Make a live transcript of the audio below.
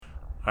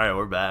All right,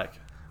 we're back.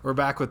 We're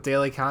back with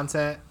daily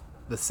content,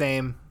 the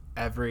same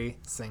every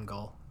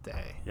single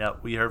day. Yeah,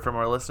 we heard from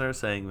our listeners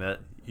saying that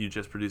you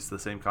just produce the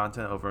same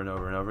content over and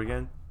over and over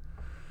again.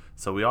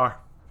 So we are.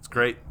 It's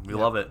great. We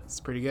love it.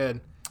 It's pretty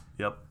good.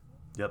 Yep.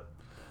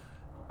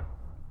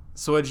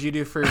 So what did you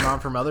do for your mom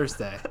for Mother's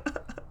Day?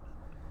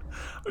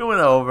 We went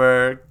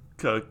over,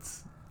 cooked,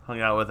 hung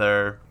out with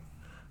her,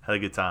 had a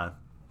good time.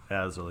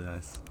 Yeah, it was really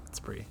nice. It's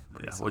pretty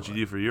Yeah. similar. What'd you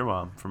do for your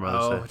mom for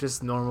Mother's Day?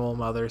 Just normal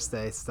Mother's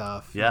Day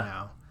stuff. Yeah. You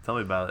know. Tell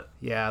me about it.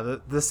 Yeah,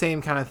 the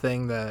same kind of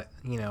thing that,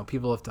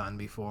 people have done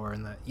before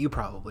and that you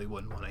probably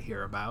wouldn't want to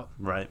hear about.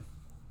 Right.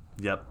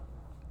 Yep.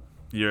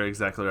 You're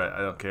exactly right. I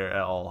don't care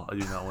at all. I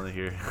do not want to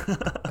hear.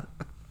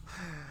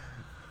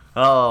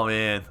 Oh,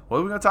 man. What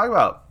are we going to talk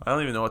about? I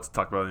don't even know what to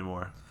talk about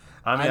anymore.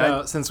 I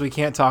know, since we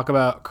can't talk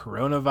about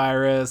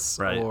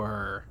coronavirus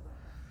or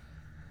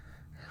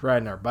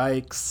riding our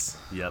bikes.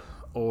 Yep.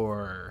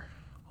 Or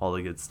all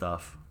the good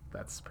stuff.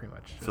 That's pretty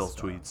much Phil's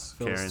tweets.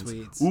 Phil's Karen's.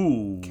 tweets.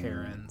 Ooh.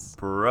 Karens.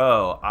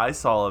 Bro, I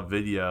saw a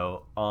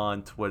video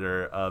on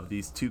Twitter of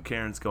these two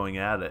Karens going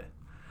at it.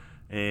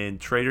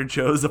 And Trader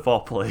Joe's of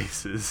all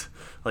places.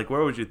 Like,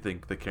 where would you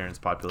think the Karens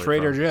populate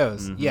Trader from?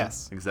 Joe's. Mm-hmm.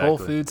 Yes. Exactly. Whole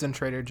Foods and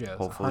Trader Joe's.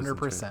 Whole Foods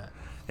 100%.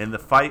 And the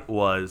fight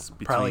was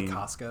between... Probably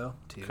Costco,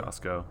 too.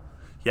 Costco.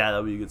 Yeah, that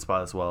would be a good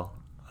spot as well.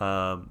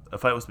 A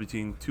fight was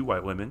between two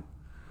white women.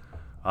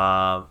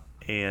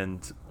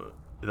 And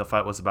the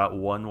fight was about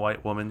one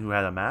white woman who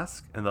had a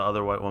mask and the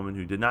other white woman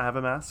who did not have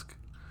a mask.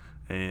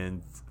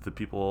 And the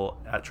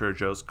people at Trader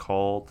Joe's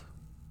called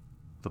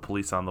the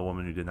police on the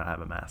woman who did not have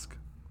a mask.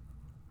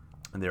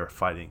 And they were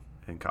fighting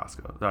in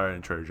Costco, or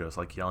in Trader Joe's,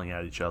 like yelling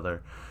at each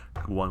other.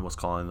 One was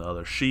calling the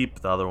other sheep.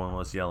 The other one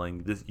was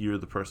yelling, "You're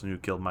the person who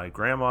killed my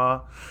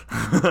grandma."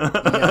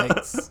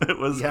 Yikes. It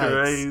was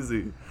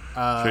crazy.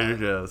 Trader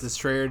Joe's. Does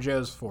Trader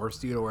Joe's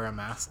force you to wear a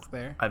mask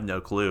there? I have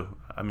no clue.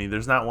 I mean,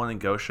 there's not one in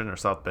Goshen or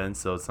South Bend,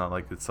 so it's not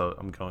like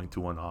I'm going to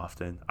one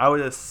often. I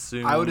would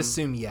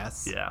assume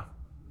yes. Yeah.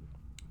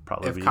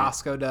 Probably. If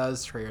Costco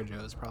does, Trader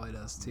Joe's probably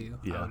does too.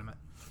 Yeah.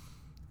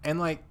 And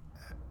like,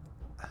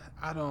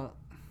 I don't.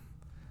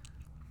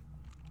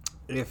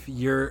 If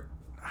you're,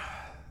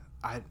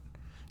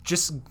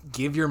 just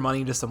give your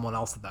money to someone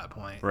else at that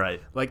point. Right.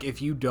 Like,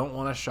 if you don't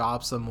want to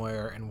shop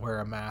somewhere and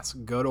wear a mask,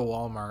 go to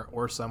Walmart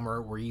or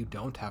somewhere where you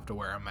don't have to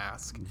wear a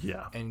mask.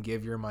 Yeah. And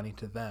give your money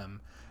to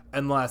them.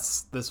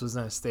 Unless this was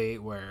in a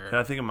state where...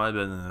 Yeah, I think it might have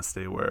been in a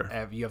state where...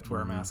 you have to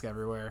wear a mask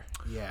everywhere.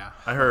 Yeah.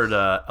 I heard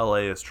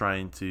LA is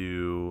trying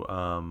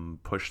to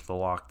push the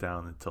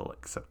lockdown until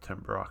like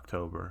September,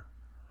 October.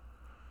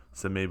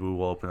 So maybe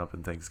we'll open up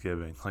in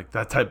Thanksgiving. Like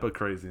that type of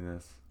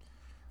craziness.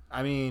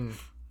 I mean,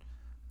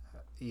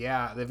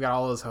 yeah, they've got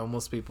all those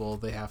homeless people.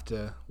 They have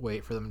to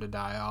wait for them to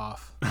die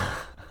off.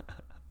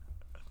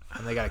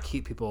 And they got to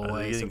keep people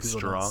away so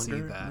people don't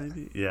see that.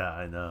 Maybe? Yeah,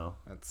 I know.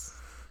 Yeah,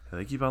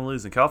 they keep on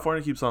losing.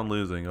 California keeps on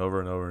losing over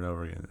and over and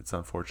over again. It's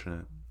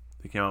unfortunate.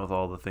 They came out with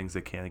all the things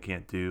they can and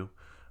can't do.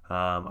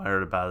 I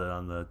heard about it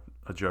on the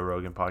Joe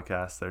Rogan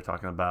podcast. They're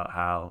talking about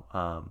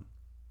how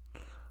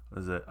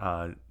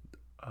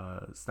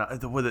it's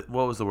not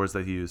what was the words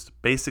they used?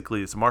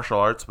 Basically, it's martial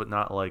arts, but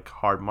not like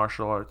hard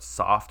martial arts,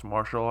 soft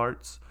martial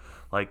arts,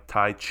 like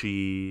Tai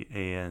Chi,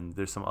 and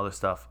there's some other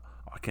stuff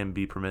can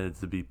be permitted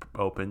to be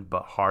open,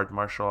 but hard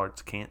martial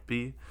arts can't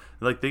be.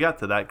 Like they got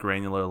to that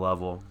granular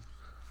level.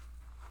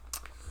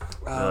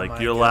 Like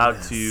you're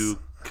allowed to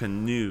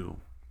canoe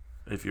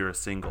if you're a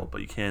single, but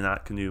you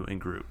cannot canoe in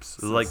groups.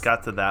 It like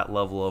got to that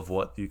level of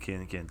what you can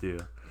and can't do.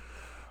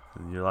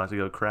 And you're allowed to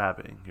go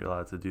crabbing. You're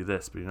allowed to do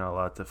this, but you're not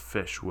allowed to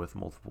fish with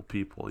multiple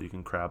people. You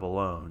can crab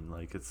alone.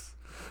 Like it's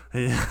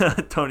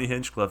Tony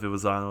Hinchcliffe. It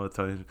was on with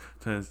Tony.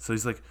 So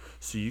he's like,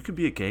 so you can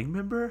be a gang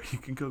member. You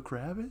can go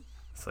crabbing.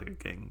 It's like a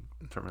gang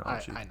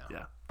terminology. I know.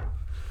 Yeah.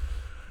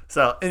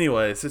 So,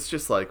 anyways, it's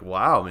just like,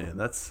 wow, man,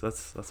 that's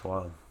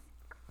wild.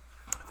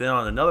 Then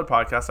on another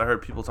podcast, I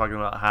heard people talking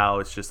about how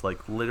it's just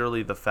like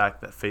literally the fact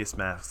that face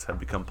masks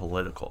have become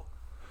political.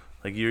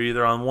 Like you're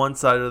either on one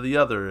side or the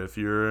other if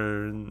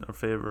you're in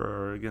favor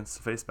or against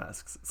the face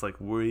masks. It's like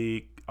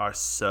we are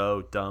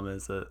so dumb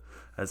as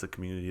a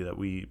community that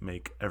we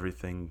make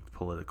everything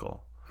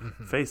political.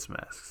 Mm-hmm. Face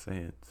masks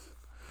and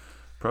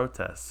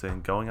protests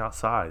and going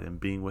outside and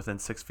being within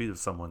 6 feet of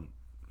someone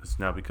has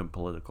now become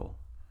political.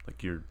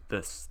 Like you're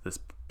this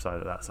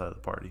side or that side of the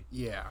party.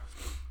 Yeah.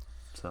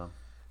 So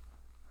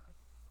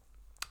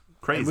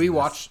crazy. And we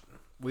watched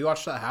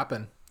that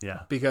happen.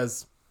 Yeah.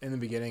 Because in the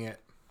beginning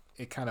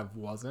it kind of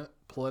wasn't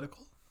political.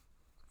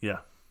 Yeah.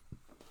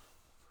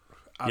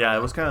 Yeah,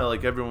 it was kind of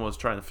like everyone was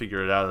trying to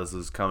figure it out as it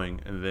was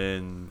coming, and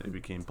then it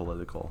became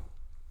political.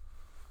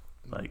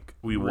 Like,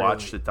 we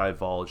watched it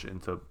divulge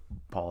into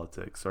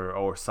politics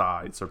or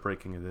sides or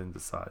breaking it into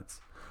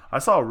sides. I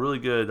saw a really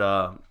good,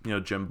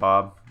 Jim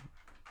Bob.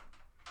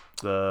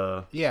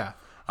 Shout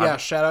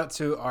out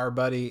to our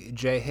buddy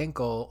Jay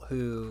Hinkle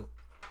who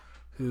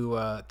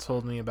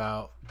told me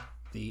about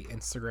the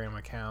Instagram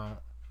account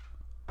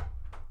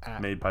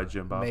Made by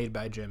Jim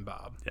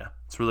Bob. Yeah,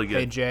 it's really good.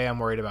 Hey Jay, I'm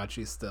worried about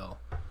you still.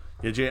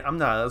 Yeah, Jay, I'm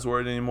not as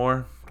worried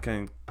anymore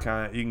can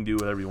kind of, you can do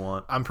whatever you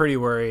want. I'm pretty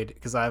worried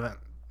because I haven't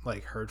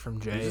heard from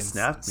Jay in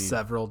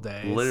several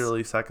days.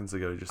 Literally seconds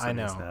ago, you just sent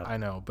me a snap. I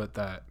know, but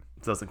that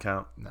doesn't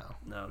count. No,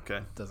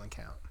 okay, doesn't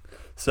count.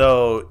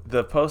 So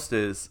the post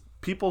is: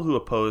 people who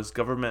oppose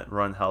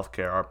government-run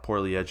healthcare are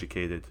poorly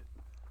educated.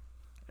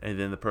 And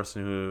then the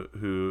person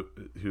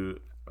who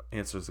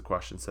answers the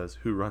question says,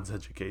 "Who runs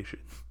education?"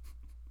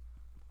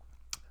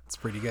 It's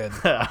pretty good.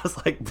 I was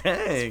like,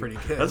 "Dang, that's pretty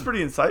good. That's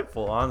pretty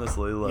insightful,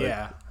 honestly."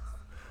 Yeah.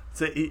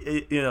 So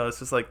it's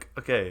just like,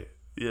 okay,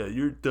 yeah,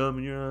 you're dumb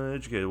and you're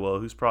uneducated. Well,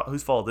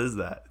 whose fault is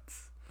that?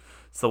 It's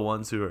the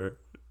ones who are.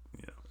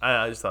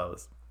 I just thought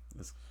it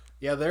was.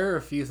 Yeah, there are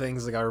a few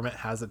things the government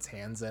has its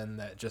hands in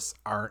that just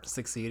aren't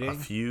succeeding. A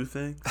few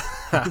things.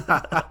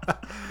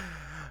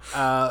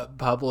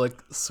 Public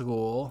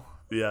school.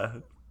 Yeah,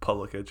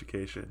 public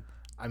education.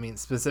 I mean,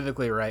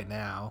 specifically right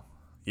now.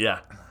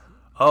 Yeah.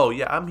 Oh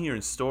yeah, I'm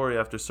hearing story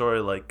after story.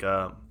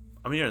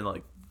 I'm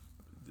hearing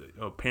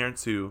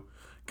parents who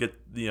get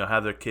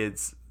have their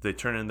kids. They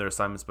turn in their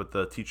assignments, but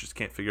the teachers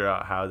can't figure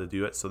out how to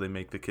do it, so they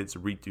make the kids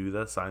redo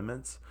the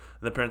assignments.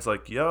 And the parents are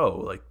like,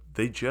 "Yo,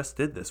 they just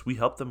did this. We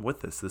helped them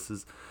with this. This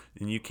is,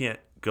 and you can't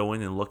go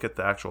in and look at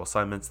the actual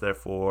assignments.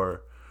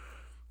 Therefore,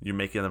 you're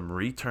making them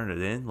return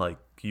it in.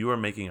 You are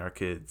making our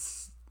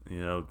kids,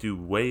 do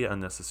way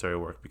unnecessary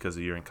work because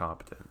of your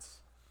incompetence."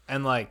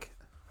 And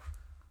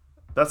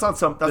that's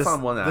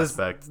on one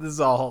aspect. This is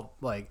all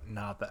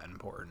not that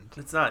important.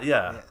 It's not.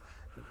 Yeah.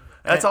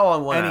 That's all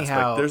on one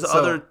aspect. There's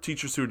other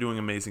teachers who are doing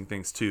amazing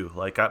things too.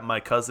 My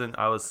cousin,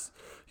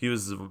 he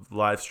was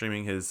live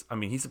streaming he's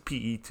a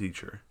PE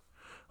teacher.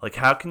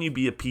 How can you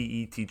be a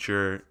PE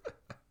teacher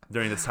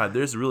during this time?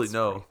 There's really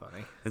no.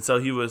 Funny. And so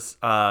he was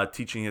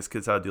teaching his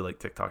kids how to do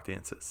TikTok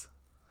dances.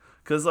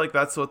 Because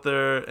that's what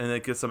and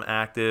it gets them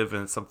active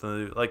and it's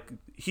something to do.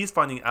 He's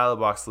finding out of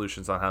the box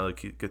solutions on how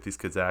to get these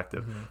kids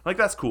active. Mm-hmm.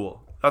 That's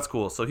cool. That's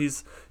cool. So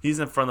he's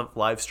in front of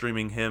live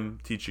streaming him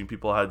teaching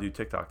people how to do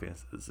TikTok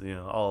dances.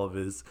 All of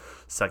his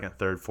 2nd,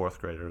 3rd, 4th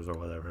graders or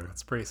whatever.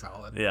 That's pretty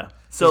solid. Yeah.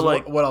 So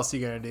what else are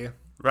you gonna do?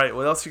 Right.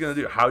 What else are you gonna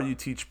do? How do you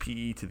teach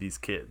PE to these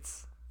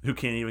kids who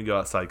can't even go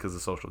outside because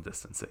of social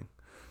distancing?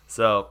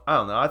 So I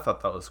don't know. I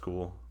thought that was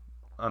cool.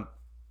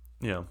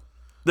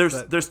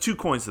 There's two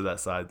coins to that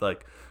side.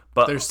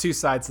 But there's two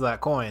sides to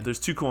that coin. There's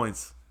two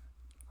coins.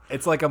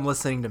 It's like I'm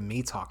listening to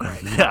me talk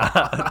right now.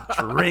 Yeah,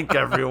 drink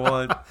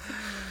everyone.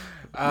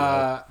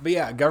 But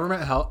yeah,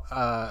 government help.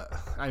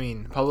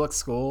 Public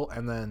school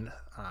and then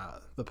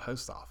the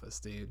post office,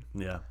 dude.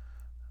 Yeah.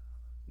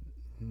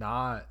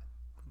 Not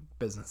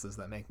businesses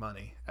that make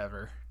money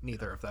ever.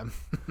 Neither of them.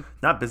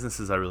 Not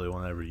businesses I really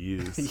want to ever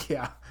use.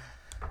 Yeah.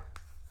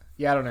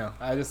 Yeah, I don't know.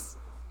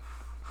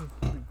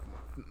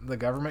 The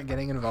government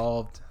getting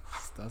involved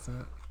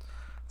doesn't.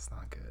 It's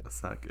not good.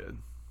 It's not good.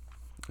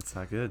 It's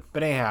not good.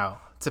 But anyhow,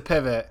 to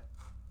pivot,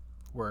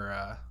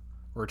 we're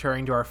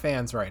turning to our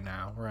fans right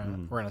now. We're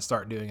gonna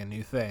start doing a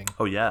new thing.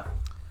 Oh yeah.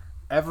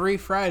 Every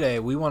Friday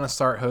we want to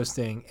start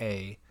hosting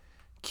a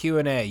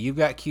Q&A. You've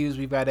got Q's,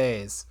 we've got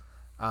A's.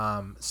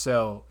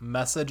 So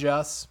message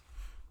us,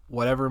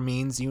 whatever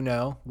means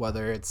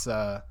whether it's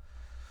our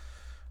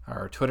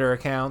Twitter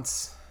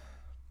accounts.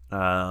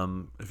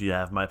 If you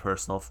have my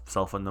personal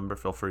cell phone number,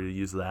 feel free to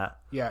use that.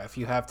 Yeah, if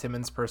you have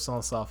Timon's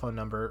personal cell phone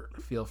number,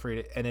 feel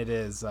free to. And it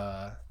is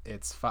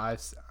it's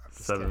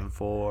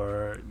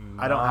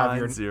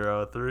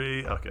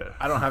 574-903. Okay.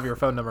 I don't have your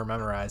phone number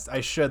memorized. I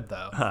should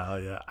though. Oh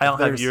yeah, I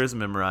don't have yours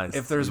memorized.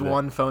 If there's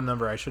one phone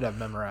number I should have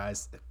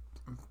memorized,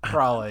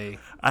 probably.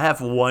 I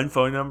have one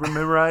phone number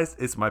memorized.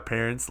 It's my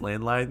parents'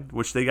 landline,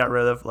 which they got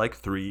rid of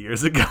 3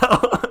 years ago.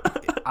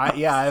 I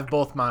have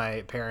both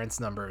my parents'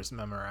 numbers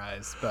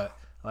memorized, but.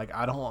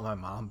 I don't want my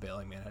mom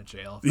bailing me out of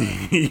jail.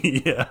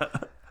 Yeah.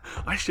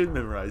 I should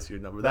memorize your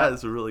number. That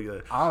is really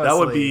good. Honestly, that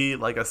would be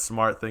a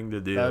smart thing to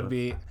do. That would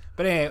be.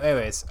 But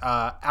anyways,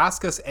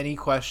 ask us any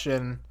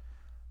question.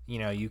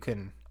 You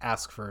can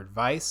ask for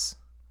advice.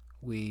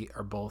 We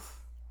are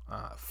both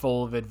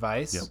full of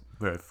advice. Yep.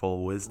 Very full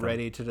of wisdom.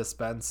 Ready to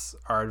dispense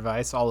our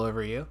advice all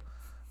over you.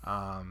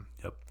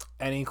 Yep.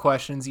 Any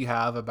questions you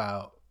have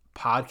about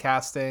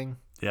podcasting?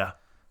 Yeah.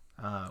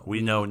 We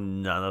know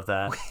none of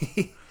that.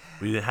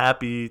 We'd be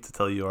happy to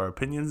tell you our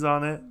opinions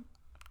on it.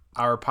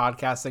 Our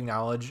podcasting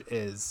knowledge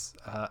is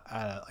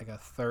at a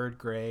 3rd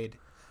grade,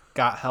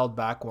 got held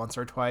back once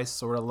or twice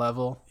sort of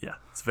level. Yeah,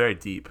 it's very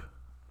deep.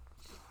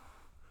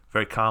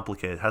 Very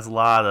complicated. Has a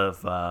lot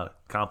of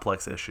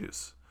complex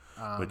issues,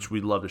 which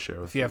we'd love to share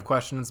with you. If you have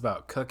questions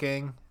about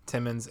cooking,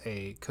 Timon's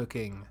a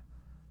cooking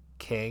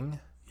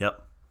king.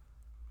 Yep.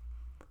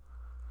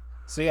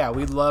 So yeah,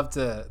 we'd love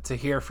to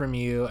hear from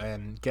you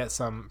and get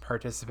some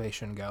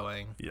participation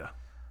going. Yeah.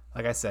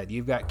 Like I said,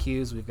 you've got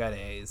Q's, we've got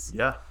A's.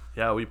 Yeah.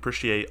 Yeah, we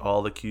appreciate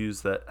all the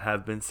Q's that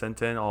have been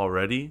sent in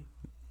already.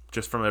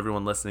 Just from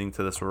everyone listening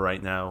to this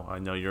right now, I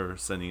know you're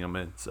sending them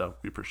in, so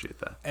we appreciate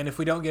that. And if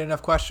we don't get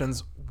enough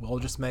questions, we'll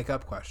just make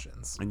up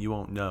questions. And you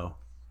won't know.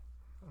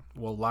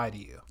 We'll lie to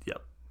you.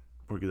 Yep.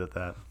 We're good at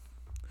that.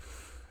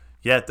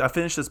 Yeah, I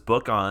finished this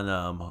book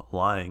on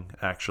lying,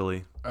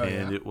 actually,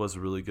 and yeah? it was a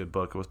really good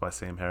book. It was by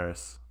Sam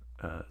Harris.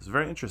 It's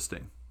very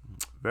interesting,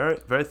 very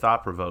very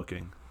thought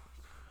provoking.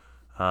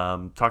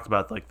 Talked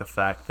about like the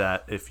fact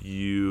that if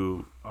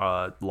you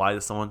lie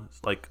to someone,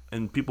 like,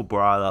 and people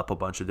brought up a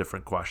bunch of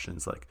different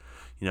questions, like,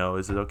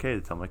 is it okay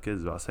to tell my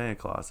kids about Santa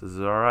Claus? Is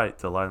it all right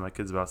to lie to my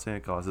kids about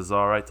Santa Claus? Is it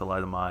all right to lie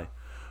to my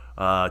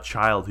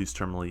child who's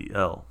terminally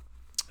ill,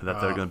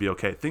 that they're going to be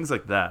okay? Things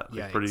like that.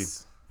 Like, pretty.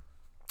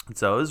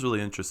 So it was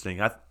really interesting.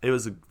 It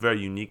was a very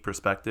unique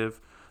perspective.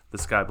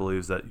 This guy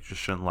believes that you just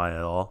shouldn't lie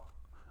at all.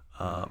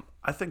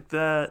 I think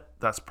that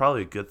that's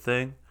probably a good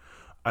thing.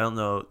 I don't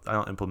know. I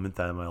don't implement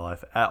that in my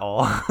life at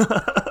all.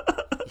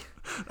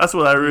 That's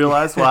what I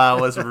realized while I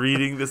was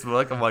reading this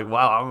book. I'm like,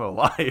 wow, I'm a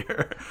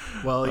liar.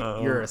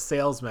 Well, you're a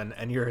salesman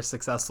and you're a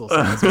successful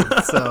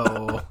salesman,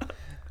 so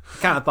I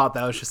kind of thought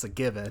that was just a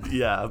given.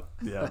 Yeah.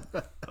 Yep.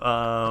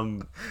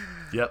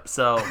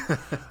 So,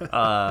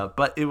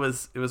 but it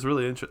was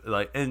really interesting.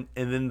 Like, and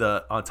then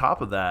on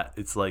top of that,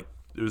 it's like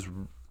it was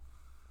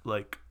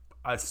like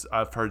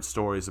I've heard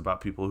stories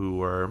about people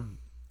who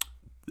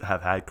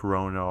have had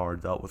corona or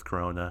dealt with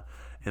corona,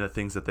 and the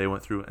things that they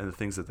went through and the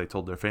things that they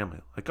told their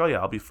family. Like, oh yeah,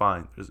 I'll be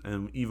fine.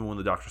 And even when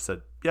the doctor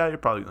said, yeah, you're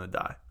probably going to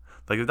die.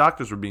 Like, the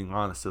doctors were being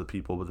honest to the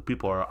people, but the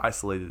people are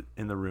isolated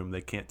in the room.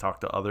 They can't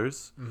talk to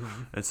others.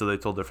 Mm-hmm. And so they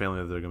told their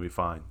family that they're going to be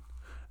fine.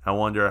 I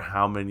wonder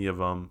how many of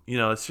them,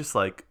 it's just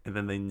like, and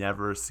then they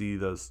never see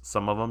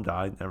some of them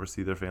died, never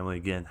see their family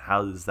again.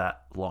 How does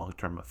that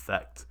long-term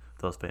affect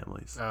those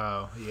families?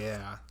 Oh,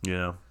 yeah.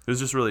 It was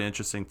just really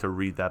interesting to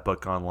read that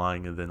book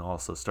online and then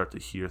also start to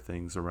hear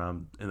things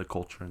around in the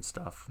culture and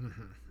stuff.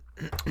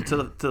 Mm-hmm.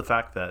 to the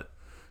fact that,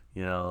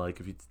 like,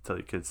 if you tell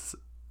your kids,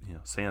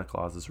 Santa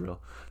Claus is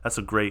real, that's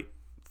a great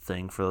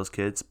thing for those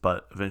kids,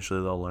 but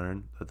eventually they'll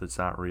learn that it's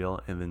not real.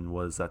 And then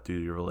what does that do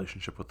to your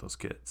relationship with those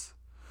kids?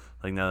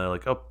 Like, now they're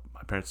like, oh,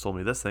 my parents told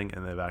me this thing,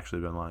 and they've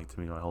actually been lying to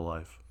me my whole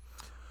life.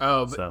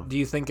 Oh, but so, do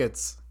you think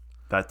it's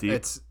that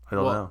deep? I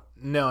don't know.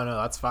 No,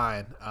 that's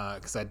fine.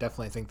 Because I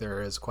definitely think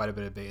there is quite a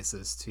bit of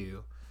basis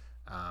to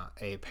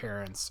a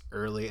parent's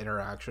early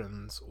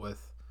interactions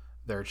with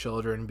their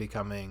children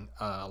becoming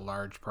a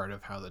large part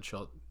of how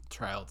the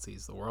child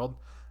sees the world.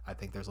 I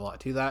think there's a lot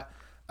to that.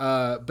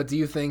 But do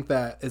you think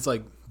that it's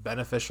like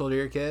beneficial to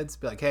your kids?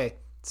 Be like, hey,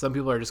 some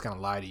people are just gonna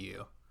lie to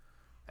you,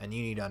 and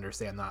you need to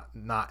understand that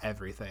not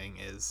everything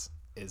is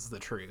the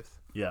truth.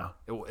 Yeah.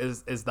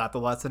 Is that the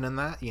lesson in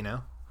that?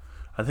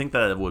 I think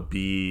that it would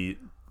be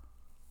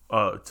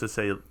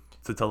to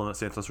tell them that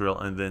Santa's real,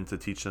 and then to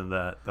teach them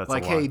that that's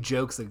like, a lie. Hey,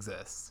 jokes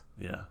exist.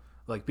 Yeah.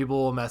 Like, people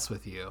will mess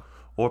with you.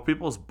 Or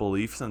people's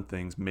beliefs and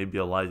things may be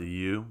a lie to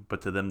you,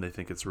 but to them they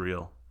think it's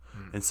real.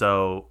 And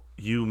so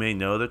you may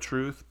know the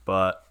truth,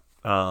 but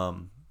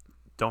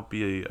don't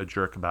be a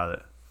jerk about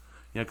it.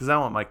 Because I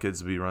don't want my kids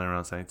to be running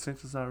around saying,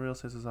 Santa's not real,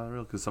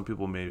 because some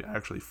people may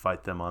actually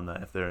fight them on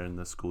that if they're in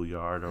the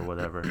schoolyard or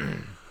whatever.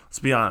 Let's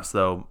be honest,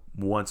 though.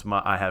 Once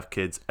I have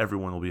kids,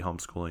 everyone will be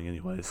homeschooling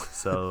anyways.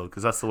 So,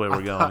 because that's the way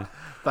we're going.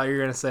 Thought you were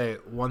going to say,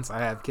 once I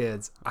have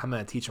kids, I'm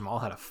going to teach them all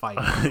how to fight.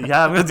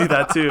 Yeah, I'm going to do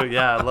that too.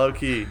 Yeah, low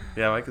key.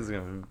 Yeah, my kid's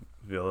going to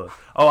be able to.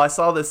 Oh, I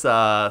saw this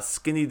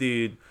skinny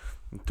dude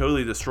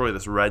totally destroy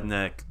this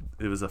redneck.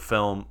 It was a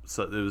film.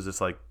 So it was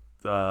just like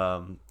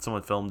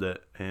someone filmed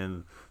it,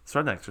 and this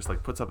redneck just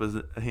like puts up his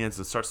hands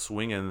and starts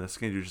swinging, and the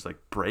skinny dude just like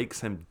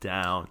breaks him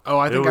down. Oh,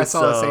 I think I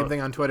saw the same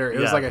thing on Twitter. It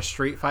was like a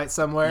street fight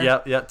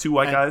somewhere. Yep. Two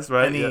white guys,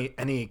 right?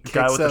 And he kicks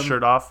guy with the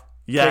shirt off.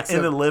 Yeah,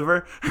 in the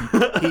liver.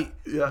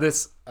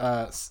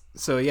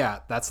 So yeah,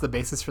 that's the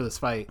basis for this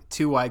fight.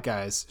 Two white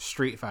guys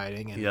street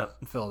fighting in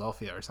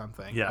Philadelphia or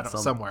something. Yeah,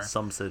 somewhere,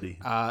 some city.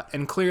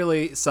 And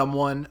clearly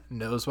someone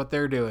knows what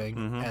they're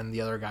doing, and the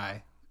other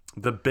guy,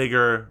 the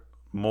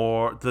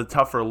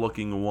tougher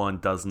looking one,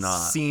 does not.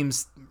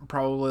 Seems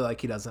probably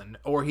like he doesn't,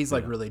 or he's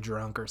like really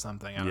drunk or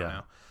something. I don't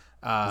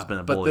know. He's been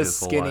a bully but this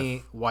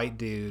skinny white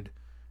dude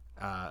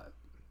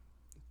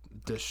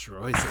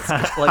destroys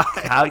it. Like,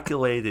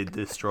 calculated,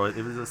 destroyed.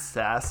 It was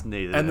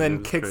assassinated, and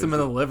then kicks him in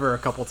the liver a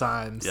couple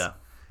times. Yeah,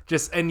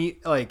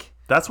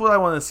 that's what I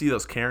want to see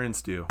those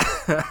Karens do.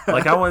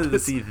 Like, I wanted to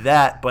see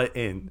that, but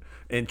in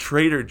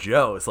Trader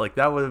Joe's. Like,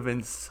 that would have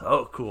been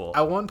so cool.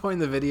 At one point in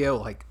the video,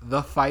 like,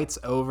 the fight's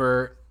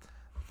over,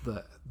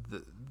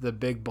 the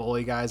big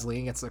bully guy's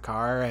leaning against the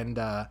car, and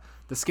the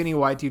skinny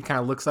white dude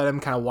kind of looks at him,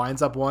 kind of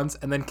winds up once,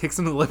 and then kicks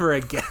him in the liver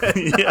again.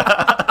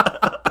 Yeah.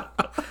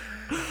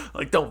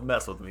 Like, don't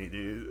mess with me,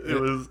 dude.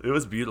 It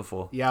was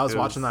beautiful. Yeah, I was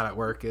watching that at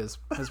work. It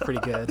was pretty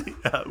good.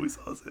 Yeah, we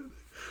saw it.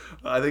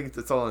 I think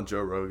it's all on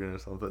Joe Rogan or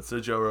something. So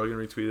Joe Rogan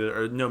retweeted it,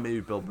 or no, maybe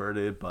Bill Burr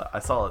did, but I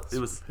saw it. It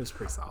was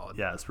pretty solid.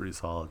 Yeah, it's pretty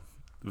solid.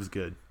 It was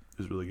good. It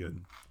was really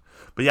good.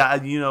 But yeah,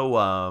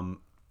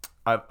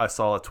 I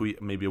saw a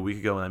tweet maybe a week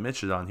ago, and I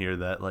mentioned on here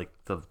that like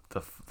the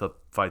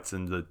fights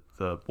in the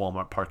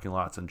Walmart parking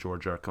lots in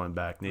Georgia are coming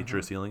back. Nature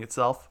is healing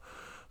itself.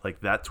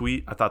 Like, that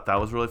tweet, I thought that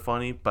was really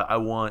funny, but I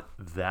want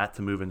that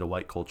to move into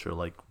white culture.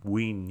 Like,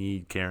 we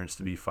need Karens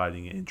to be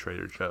fighting in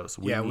Trader Joe's.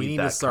 We need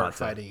to start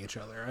fighting each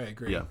other. I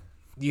agree. Yeah.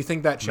 Do you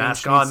think that change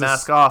Mask on,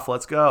 mask off.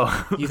 Let's go.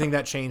 You think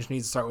that change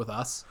needs to start with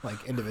us,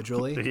 like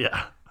individually?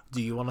 Yeah.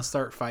 Do you want to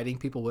start fighting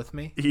people with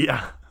me?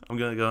 Yeah. I'm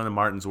going to go into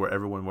Martin's where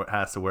everyone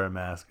has to wear a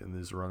mask and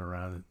just run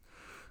around and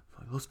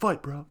like, let's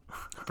fight, bro.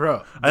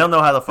 Bro, I don't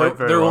know how to fight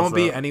very there well. won't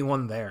be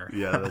anyone there.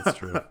 Yeah, that's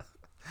true.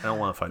 I don't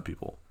want to fight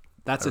people.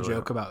 That's a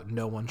joke about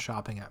no one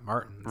shopping at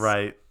Martin's.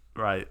 Right.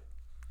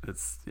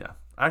 It's, yeah.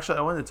 Actually,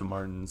 I went into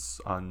Martin's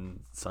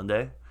on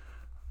Sunday.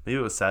 Maybe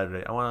it was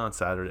Saturday. I went on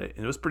Saturday,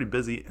 and it was pretty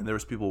busy, and there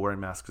was people wearing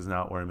masks and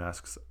not wearing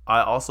masks.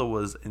 I also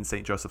was in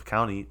St. Joseph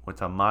County, went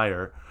to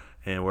Meyer,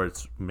 and where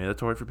it's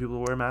mandatory for people to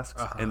wear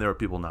masks, and there were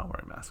people not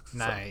wearing masks.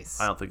 Nice.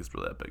 So I don't think it's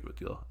really that big of a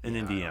deal. In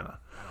Indiana,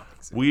 I don't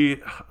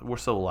think so. we're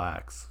so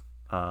lax,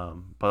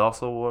 but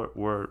also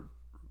we're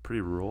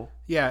pretty rural.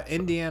 Yeah,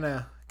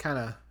 Indiana kind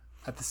of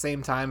at the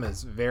same time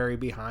is very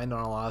behind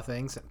on a lot of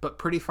things, but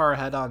pretty far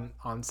ahead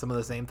on some of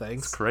the same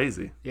things. It's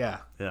crazy. Yeah.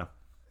 Yeah.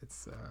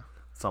 It's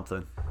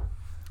Something.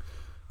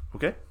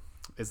 Okay.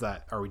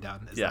 are we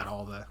done? Is Yeah. that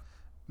all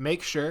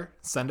Make sure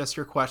send us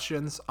your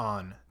questions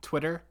on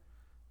Twitter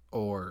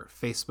or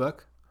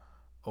Facebook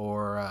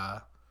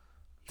or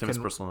Tim's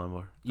personal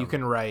number. you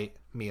can write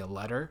me a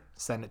letter,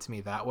 send it to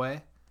me that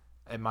way.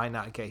 It might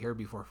not get here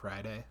before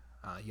Friday.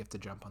 You have to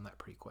jump on that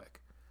pretty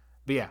quick.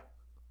 But yeah,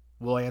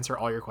 we'll answer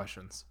all your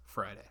questions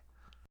Friday.